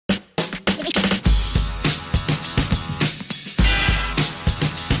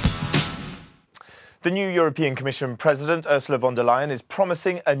The new European Commission President, Ursula von der Leyen, is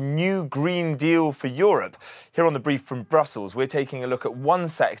promising a new Green Deal for Europe. Here on The Brief from Brussels, we're taking a look at one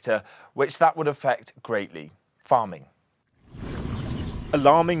sector which that would affect greatly: farming.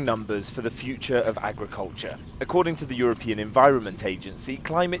 Alarming numbers for the future of agriculture. According to the European Environment Agency,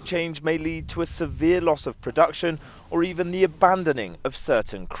 climate change may lead to a severe loss of production or even the abandoning of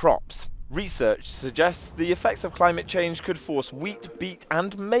certain crops. Research suggests the effects of climate change could force wheat, beet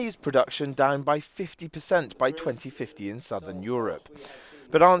and maize production down by 50% by 2050 in southern Europe.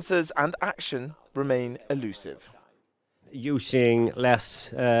 But answers and action remain elusive. Using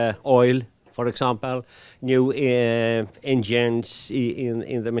less oil, for example, new engines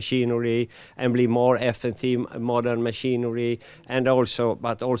in the machinery, and be more effective modern machinery, and also,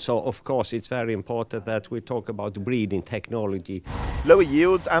 of course, it's very important that we talk about breeding technology. Lower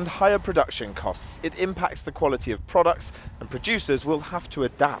yields and higher production costs. It impacts the quality of products, and producers will have to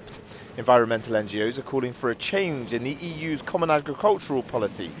adapt. Environmental NGOs are calling for a change in the EU's common agricultural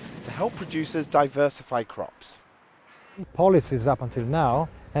policy to help producers diversify crops. Policies up until now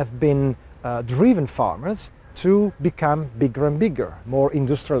have been driven farmers to become bigger and bigger, more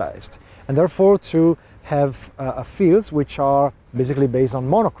industrialized, and therefore to have fields which are basically based on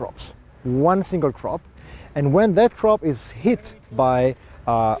monocrops, one single crop. And when that crop is hit by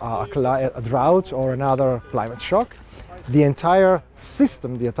a drought or another climate shock, the entire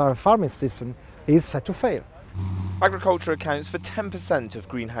system, the entire farming system, is set to fail. Agriculture accounts for 10% of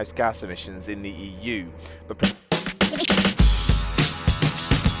greenhouse gas emissions in the EU, but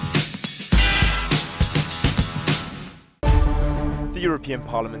the European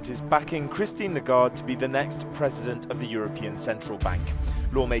Parliament is backing Christine Lagarde to be the next president of the European Central Bank.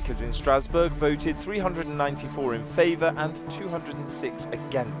 Lawmakers in Strasbourg voted 394 in favour and 206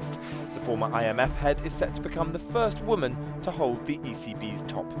 against. The former IMF head is set to become the first woman to hold the ECB's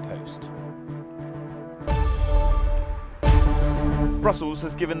top post. Brussels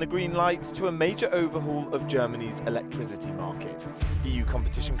has given the green light to a major overhaul of Germany's electricity market. EU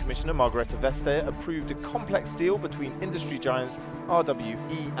Competition Commissioner Margrethe Vestager approved a complex deal between industry giants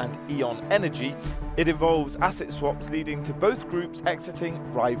RWE and E.ON Energy. It involves asset swaps leading to both groups exiting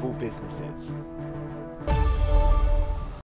rival businesses.